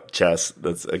calling out chess.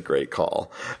 That's a great call.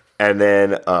 And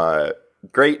then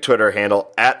great Twitter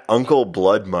handle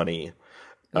 @UncleBloodMoney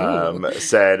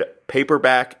said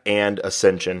Paperback and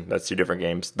Ascension. That's two different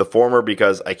games. The former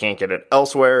because I can't get it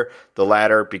elsewhere. The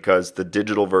latter because the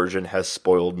digital version has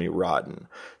spoiled me rotten.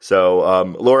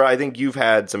 So Laura, I think you've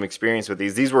had some experience with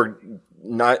these. These were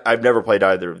not. I've never played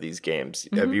either of these games.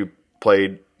 Have you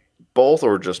played both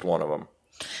or just one of them?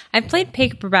 I've played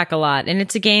Paperback a lot, and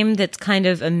it's a game that's kind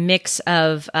of a mix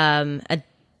of a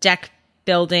deck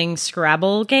building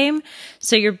Scrabble game.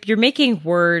 So you're making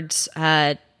words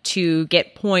to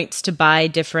get points to buy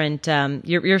different.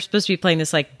 You're supposed to be playing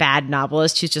this like bad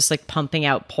novelist who's just like pumping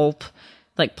out pulp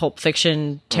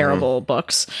fiction, terrible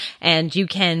books, and you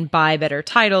can buy better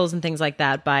titles and things like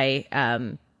that by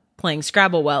playing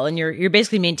Scrabble well, and you're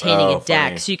basically maintaining a deck.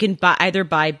 Funny. So you can either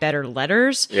buy better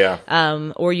letters,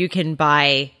 or you can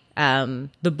buy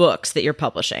the books that you're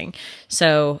publishing.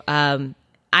 So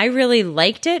I really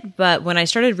liked it, but when I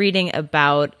started reading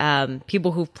about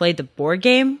people who've played the board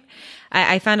game,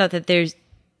 I found out that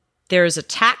there's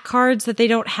attack cards that they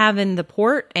don't have in the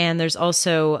port, and there's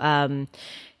also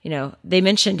they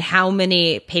mentioned how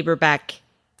many paperback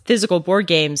physical board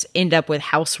games end up with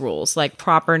house rules, like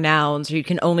proper nouns, or you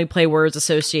can only play words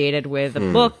associated with a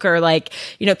book, or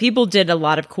people did a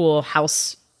lot of cool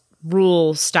house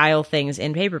rule style things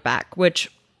in paperback,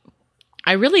 which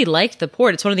I really liked the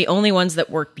port. It's one of the only ones that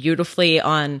work beautifully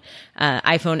on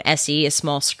iPhone SE, a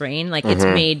small screen. Like it's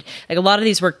made, like a lot of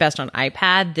these work best on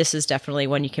iPad. This is definitely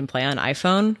one you can play on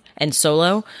iPhone and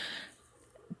solo.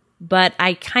 But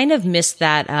I kind of missed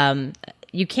that.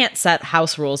 You can't set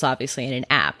house rules, obviously, in an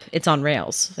app. It's on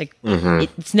Rails. Like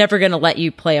it's never going to let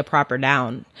you play a proper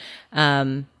noun,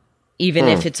 even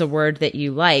if it's a word that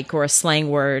you like or a slang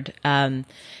word. And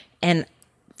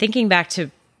thinking back to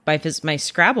my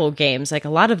Scrabble games, like a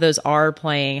lot of those are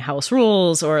playing house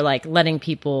rules or like letting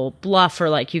people bluff, or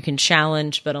like you can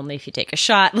challenge, but only if you take a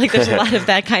shot. Like there's a lot of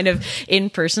that kind of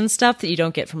in-person stuff that you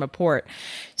don't get from a port.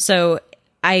 So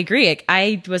I agree.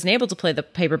 I wasn't able to play the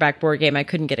paperback board game. I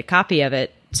couldn't get a copy of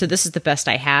it. So this is the best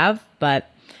I have, but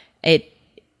it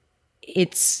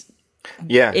makes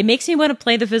me want to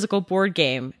play the physical board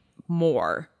game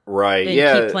more. Right.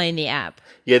 Than keep playing the app.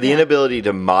 Yeah, the inability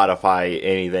to modify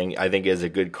anything, I think, is a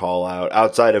good call out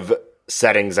outside of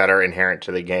settings that are inherent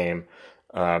to the game.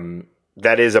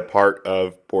 That is a part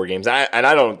of board games. And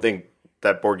I don't think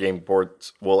that board game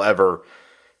ports will ever,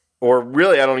 or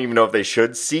really, I don't even know if they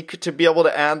should seek to be able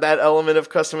to add that element of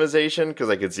customization, because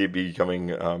I could see it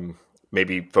becoming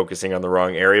maybe focusing on the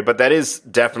wrong area. But that is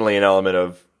definitely an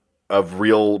element of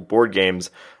real board games.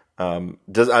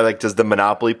 Does the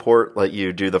Monopoly port let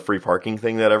you do the free parking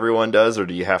thing that everyone does, or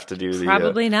do you have to do the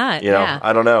probably not? Yeah,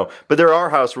 I don't know, but there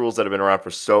are house rules that have been around for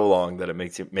so long that it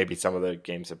makes it, maybe some of the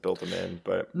games have built them in.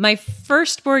 But my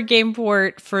first board game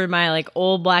port for my like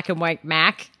old black and white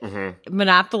Mac,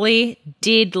 Monopoly,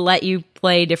 did let you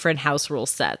play different house rule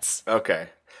sets. Okay.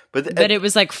 But it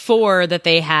was like 4 that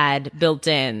they had built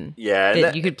in. Yeah,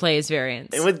 that you could play as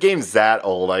variants. And with games that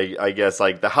old, I guess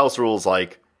like the house rules,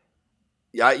 like.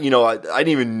 I didn't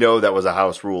even know that was a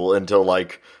house rule until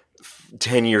like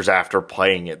 10 years after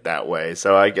playing it that way.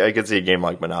 So I could see a game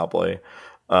like Monopoly.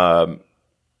 I was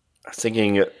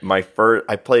thinking I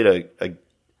played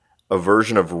a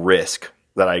version of Risk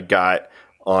that I got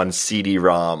on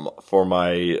CD-ROM for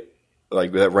my,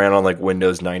 like, that ran on like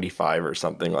Windows 95 or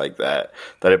something like that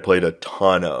I played a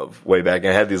ton of way back.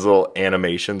 And it had these little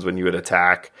animations when you would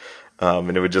attack,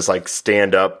 and it would just like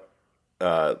stand up,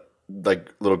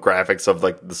 like little graphics of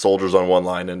like the soldiers on one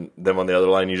line and them on the other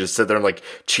line. You just sit there and like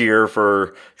cheer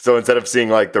for, so instead of seeing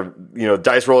like the,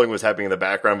 dice rolling was happening in the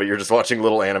background, but you're just watching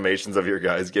little animations of your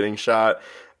guys getting shot.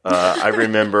 I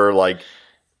remember like,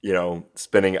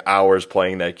 spending hours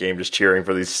playing that game, just cheering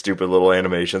for these stupid little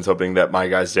animations, hoping that my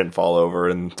guys didn't fall over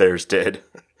and theirs did.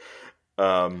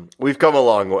 We've come a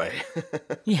long way.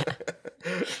 Yeah.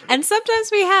 And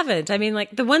sometimes we haven't. I mean,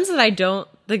 like the ones that I don't,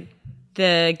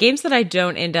 the games that I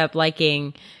don't end up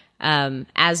liking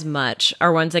as much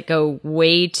are ones that go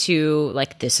way too,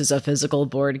 like, this is a physical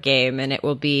board game and it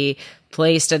will be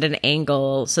placed at an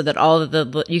angle so that all of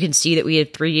you can see that we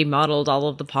had 3D modeled all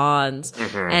of the pawns.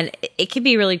 And it can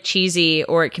be really cheesy,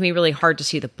 or it can be really hard to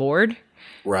see the board.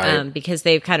 Right. Because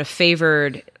they've kind of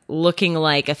favored looking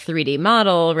like a 3D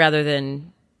model rather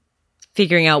than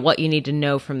figuring out what you need to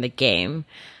know from the game.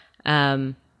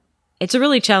 It's a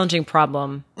really challenging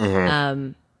problem.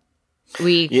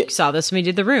 We saw this when we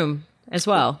did The Room as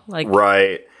well. Like,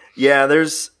 right. Yeah,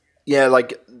 there's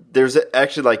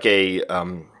actually like a,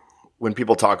 when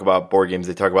people talk about board games,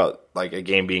 they talk about like a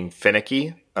game being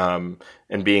finicky, and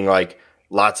being like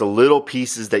lots of little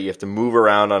pieces that you have to move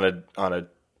around on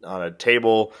a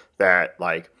table that,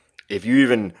 like, if you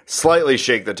even slightly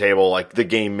shake the table, like, the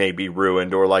game may be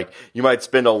ruined, or like you might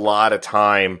spend a lot of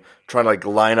time trying to like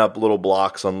line up little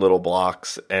blocks on little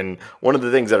blocks. And one of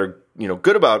the things that are,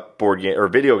 good about board game or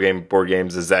video game board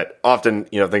games is that often,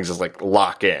 things just like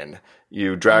lock in.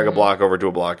 You drag a block over to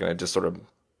a block and it just sort of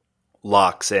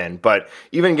locks in. But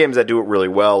even games that do it really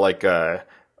well, like, I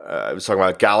was talking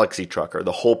about Galaxy Trucker.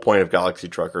 The whole point of Galaxy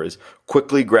Trucker is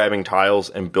quickly grabbing tiles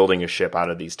and building a ship out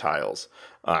of these tiles.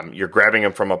 You're grabbing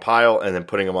them from a pile and then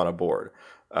putting them on a board.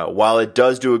 while it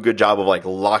does do a good job of like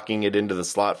locking it into the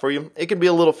slot for you, it can be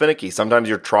a little finicky. Sometimes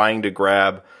you're trying to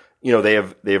grab, they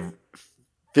have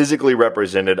physically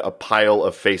represented a pile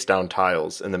of face down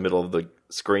tiles in the middle of the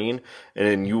screen, and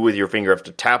then you with your finger have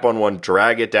to tap on one,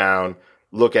 drag it down,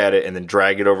 look at it, and then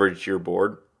drag it over to your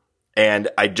board. And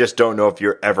I just don't know if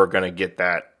you're ever going to get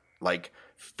that like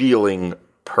feeling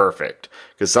perfect,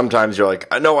 because sometimes you're like,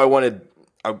 I know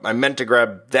I meant to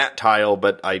grab that tile,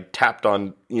 but I tapped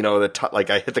on, like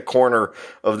I hit the corner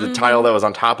of the tile that was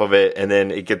on top of it, and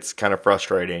then it gets kind of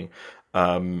frustrating.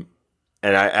 And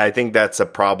I think that's a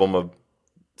problem of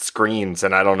screens,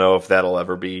 and I don't know if that'll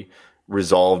ever be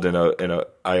resolved in a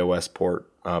iOS port.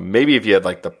 Maybe if you had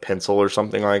like the pencil or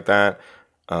something like that.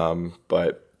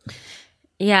 But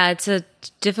yeah, it's a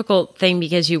difficult thing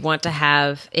because you want to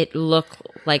have it look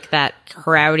like that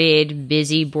crowded,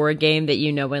 busy board game that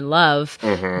you know and love,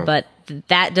 but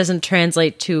that doesn't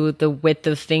translate to the width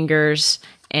of fingers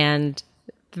and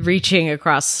reaching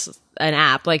across an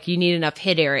app. Like, you need enough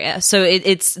hit area. So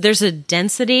there's a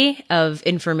density of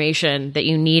information that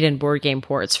you need in board game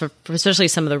ports, for especially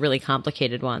some of the really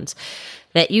complicated ones,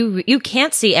 that you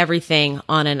can't see everything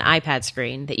on an iPad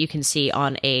screen that you can see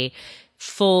on a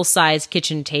full-size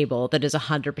kitchen table that is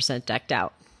 100% decked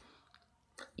out.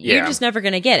 Yeah. You're just never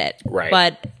going to get it. Right.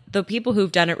 But the people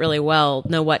who've done it really well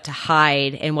know what to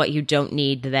hide and what you don't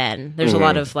need then. There's a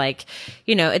lot of like,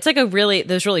 it's like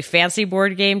those really fancy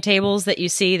board game tables that you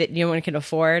see that no one can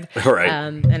afford. Right.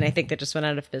 And I think they just went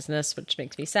out of business, which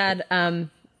makes me sad.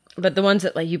 But the ones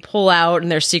that like you pull out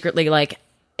and they're secretly like,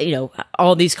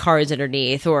 all these cards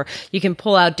underneath, or you can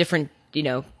pull out different,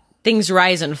 things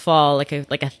rise and fall like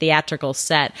a theatrical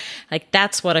set. Like,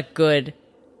 that's what a good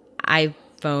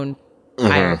iPhone,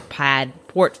 iPad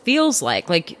port feels like.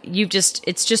 Like,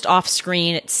 it's just off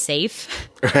screen. It's safe.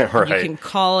 Right. You can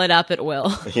call it up at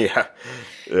will. Yeah.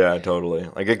 Yeah, totally.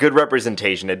 Like a good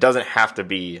representation. It doesn't have to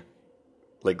be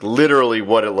like literally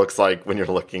what it looks like when you're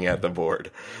looking at the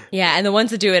board. Yeah. And the ones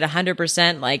that do it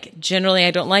 100%, like, generally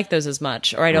I don't like those as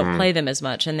much, or I don't play them as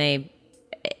much. And they,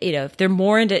 if they're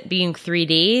more into it being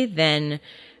 3D than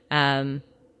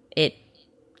it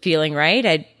feeling right,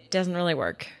 it doesn't really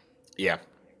work. Yeah,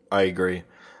 I agree.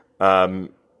 And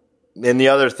the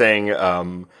other thing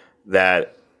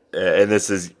that, and this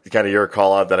is kind of your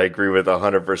call out that I agree with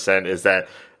 100%, is that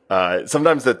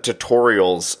sometimes the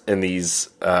tutorials in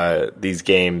these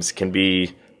games can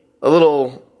be a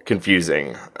little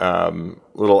confusing, a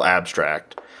little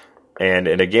abstract. And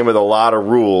in a game with a lot of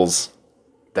rules,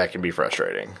 that can be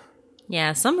frustrating.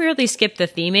 Yeah, some weirdly skip the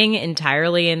theming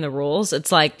entirely in the rules.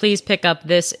 It's like, please pick up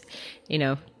this,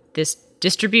 this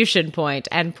distribution point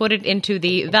and put it into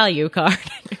the value card.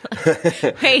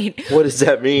 Like, wait. What does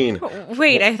that mean?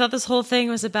 Wait, I thought this whole thing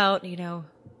was about,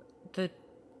 the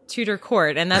Tudor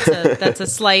court, and that's a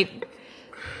slight...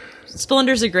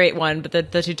 Splendor's a great one, but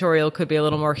the tutorial could be a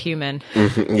little more human.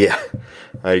 Yeah,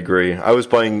 I agree. I was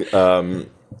playing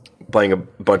a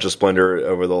bunch of Splendor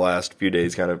over the last few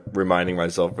days, kind of reminding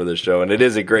myself for this show. And it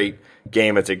is a great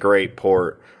game. It's a great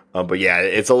port. But yeah,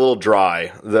 it's a little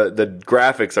dry. The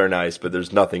graphics are nice, but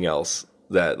there's nothing else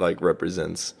that like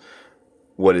represents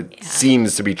what it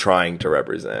seems to be trying to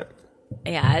represent.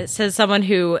 Yeah, it says someone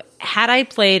who, had I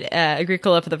played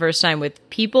Agricola for the first time with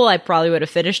people, I probably would have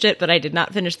finished it, but I did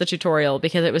not finish the tutorial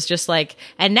because it was just like,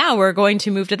 and now we're going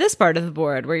to move to this part of the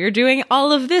board where you're doing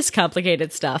all of this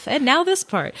complicated stuff, and now this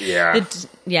part.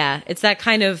 Yeah. It's that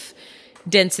kind of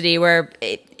density where,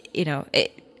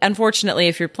 unfortunately,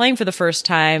 if you're playing for the first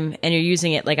time and you're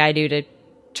using it like I do to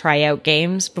try out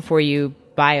games before you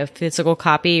buy a physical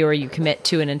copy or you commit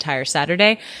to an entire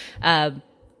Saturday,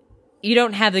 you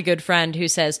don't have the good friend who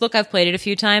says, look, I've played it a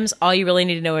few times. All you really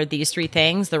need to know are these three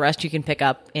things. The rest you can pick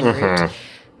up en route.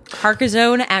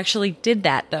 Carcassonne actually did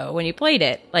that, though, when you played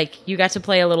it. Like, you got to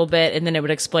play a little bit, and then it would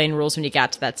explain rules when you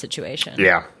got to that situation.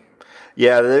 Yeah.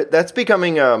 Yeah, that's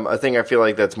becoming a thing I feel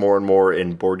like that's more and more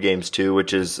in board games, too,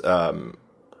 which is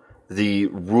the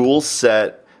rule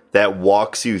set that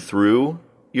walks you through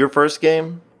your first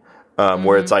game,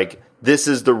 where it's like, this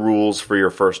is the rules for your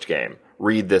first game.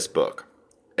 Read this book.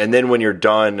 And then when you're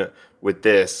done with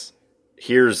this,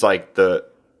 here's like the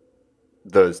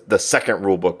second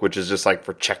rule book, which is just like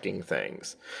for checking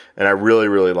things. And I really,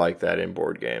 really like that in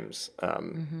board games.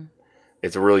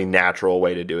 It's a really natural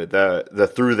way to do it.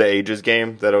 The Through the Ages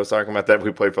game that I was talking about that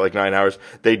we played for like 9 hours,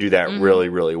 they do that really,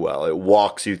 really well. It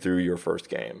walks you through your first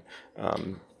game.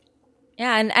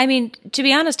 Yeah, and I mean, to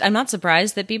be honest, I'm not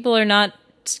surprised that people are not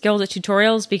skilled at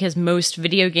tutorials because most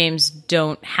video games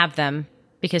don't have them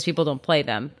because people don't play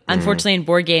them. Unfortunately, in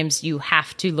board games, you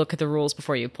have to look at the rules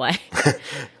before you play.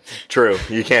 True.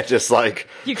 You can't just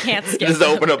you can't skip just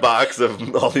them. open a box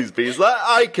of all these pieces.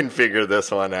 I can figure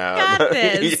this one out. Got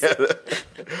this.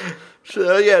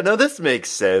 So, yeah, no, this makes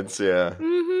sense. Yeah.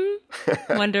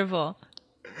 Wonderful.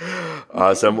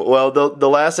 Awesome. Well, the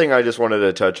last thing I just wanted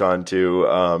to touch on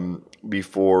too,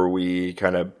 before we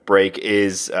kind of break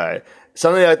is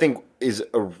something that I think is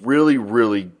a really,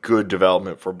 really good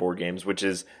development for board games, which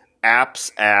is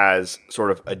apps as sort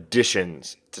of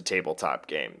additions to tabletop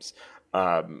games.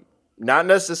 Not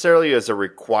necessarily as a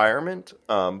requirement,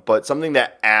 but something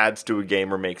that adds to a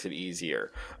game or makes it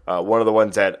easier. One of the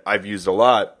ones that I've used a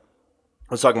lot,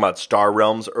 I was talking about Star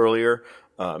Realms earlier.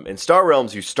 In Star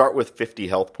Realms, you start with 50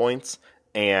 health points,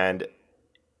 and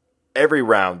every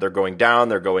round they're going down,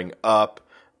 they're going up.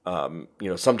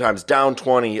 Sometimes down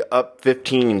 20, up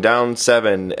 15, down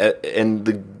 7, and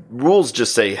the rules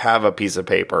just say have a piece of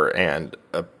paper and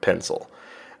a pencil.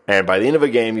 And by the end of a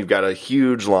game, you've got a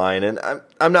huge line, and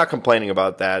I'm not complaining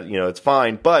about that. It's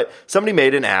fine. But somebody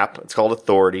made an app. It's called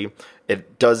Authority.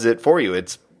 It does it for you.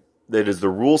 It is the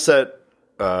rule set.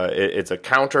 It's a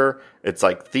counter. It's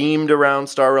like themed around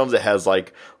Star Realms. It has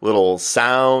like little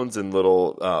sounds and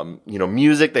little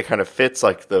music that kind of fits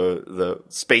like the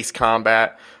space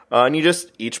combat. And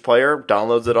each player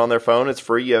downloads it on their phone. It's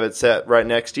free. You have it set right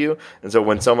next to you. And so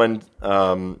when someone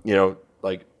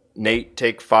like Nate,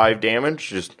 take 5 damage,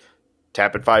 just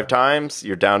tap it 5 times.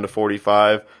 You're down to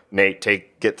 45.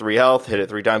 Nate, get 3 health, hit it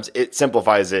 3 times. It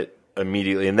simplifies it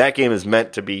immediately. And that game is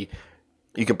meant to be,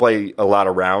 you can play a lot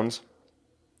of rounds.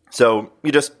 So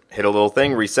you just hit a little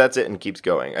thing, resets it, and keeps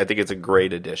going. I think it's a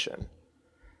great addition.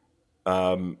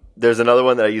 There's another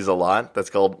one that I use a lot that's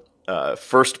called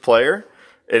First Player.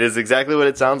 It is exactly what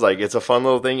it sounds like. It's a fun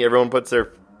little thing. Everyone puts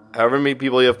however many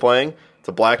people you have playing, it's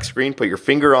a black screen. Put your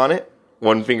finger on it.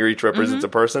 1 finger each represents a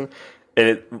person. And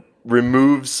it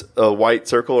removes a white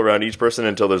circle around each person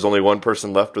until there's only 1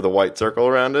 person left with a white circle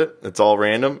around it. It's all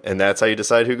random, and that's how you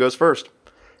decide who goes first.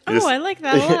 I like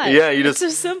that a lot. Yeah, it's so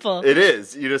simple. It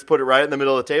is. You just put it right in the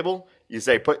middle of the table. You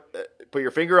say, put your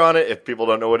finger on it. If people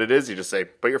don't know what it is, you just say,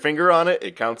 put your finger on it.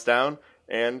 It counts down,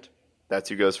 and that's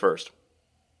who goes first.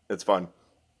 It's fun.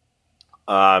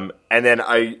 And then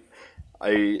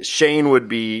Shane would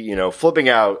be, flipping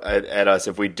out at us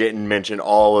if we didn't mention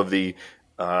all of the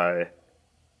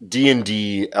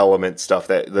D&D element stuff,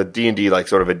 that the D&D like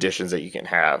sort of additions that you can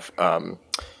have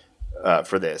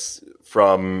for this,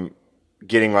 from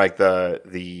getting like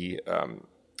the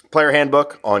player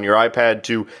handbook on your iPad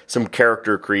to some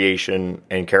character creation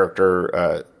and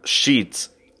character sheets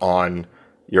on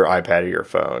your iPad or your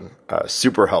phone.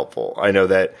 Super helpful. I know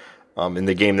that in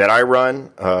the game that I run,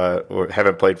 or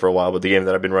haven't played for a while, but the game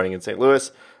that I've been running in St.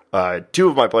 Louis, 2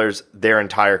 of my players, their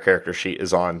entire character sheet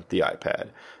is on the iPad.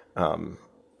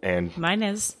 And mine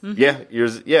is. Mm-hmm.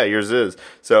 Yours is.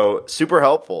 So super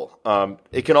helpful.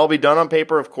 It can all be done on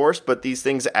paper, of course, but these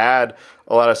things add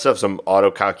a lot of stuff. Some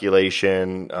auto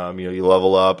calculation. You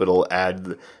level up. It'll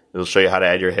show you how to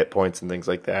add your hit points and things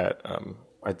like that.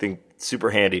 I think super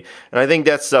handy, and I think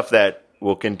that's stuff that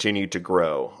will continue to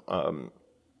grow.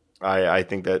 I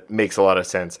think that makes a lot of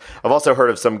sense. I've also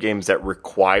heard of some games that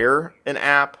require an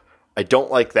app. I don't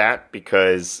like that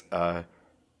because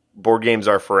board games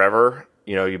are forever.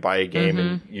 You buy a game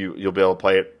and you'll be able to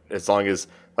play it as long as,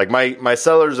 like, my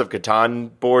Settlers of Catan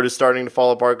board is starting to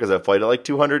fall apart because I've played it like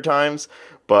 200 times.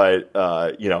 But,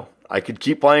 I could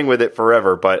keep playing with it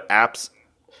forever, but apps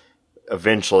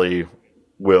eventually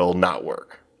will not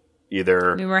work.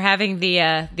 Either we're having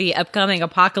the upcoming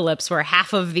apocalypse where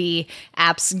half of the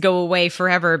apps go away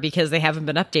forever because they haven't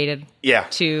been updated. Yeah.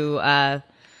 To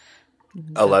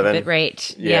 11 bit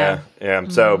rate. Yeah.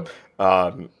 So,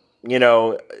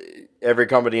 every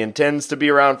company intends to be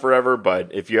around forever,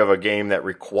 but if you have a game that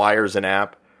requires an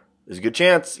app, there's a good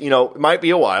chance, it might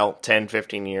be a while, 10,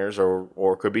 15 years, or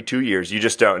it could be 2 years. You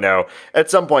just don't know.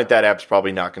 At some point, that app's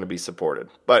probably not going to be supported.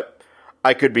 But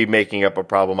I could be making up a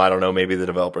problem. I don't know. Maybe the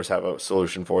developers have a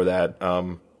solution for that.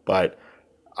 But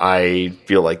I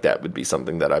feel like that would be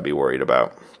something that I'd be worried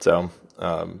about. So,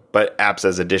 but apps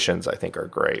as additions, I think, are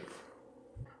great.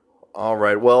 All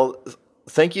right. Well,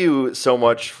 thank you so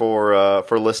much for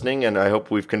listening, and I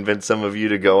hope we've convinced some of you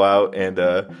to go out and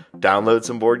download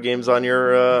some board games on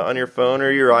your phone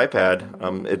or your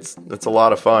iPad. It's a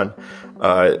lot of fun.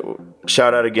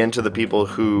 Shout out again to the people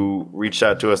who reached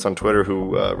out to us on Twitter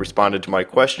who responded to my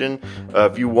question.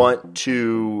 If you want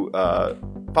to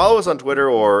follow us on Twitter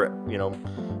or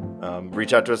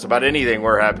Reach out to us about anything.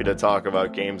 We're happy to talk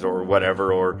about games or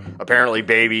whatever, or apparently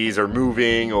babies or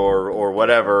moving or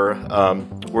whatever.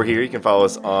 We're here. You can follow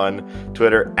us on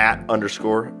Twitter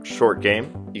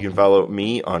 @_shortgame. You can follow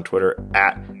me on Twitter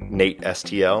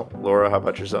 @NateSTL. Laura, how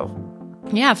about yourself?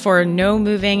 Yeah, for no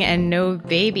moving and no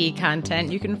baby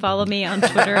content, you can follow me on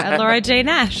Twitter @Laura J.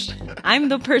 Nash. I'm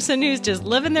the person who's just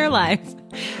living their life.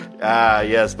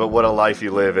 Yes, but what a life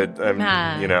you live.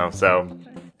 So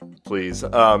please.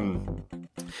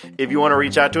 If you want to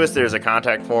reach out to us, there's a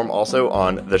contact form also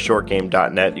on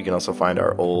theshortgame.net. You can also find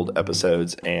our old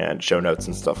episodes and show notes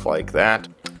and stuff like that.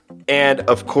 And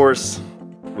of course,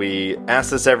 we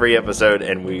ask this every episode,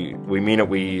 and we mean it.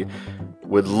 We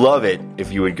would love it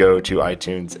if you would go to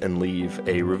iTunes and leave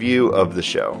a review of the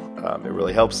show. It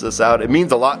really helps us out. It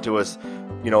means a lot to us.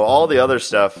 All the other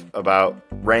stuff about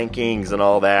rankings and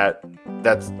all that,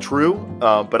 that's true.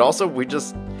 But also we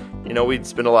just, we'd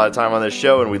spend a lot of time on this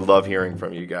show, and we love hearing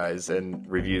from you guys, and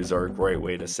reviews are a great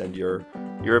way to send your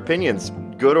opinions,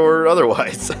 good or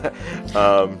otherwise.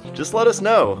 Just let us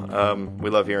know. We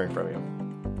love hearing from you.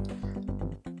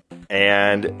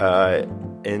 And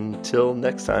until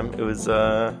next time, it was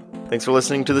thanks for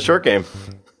listening to The Short Game.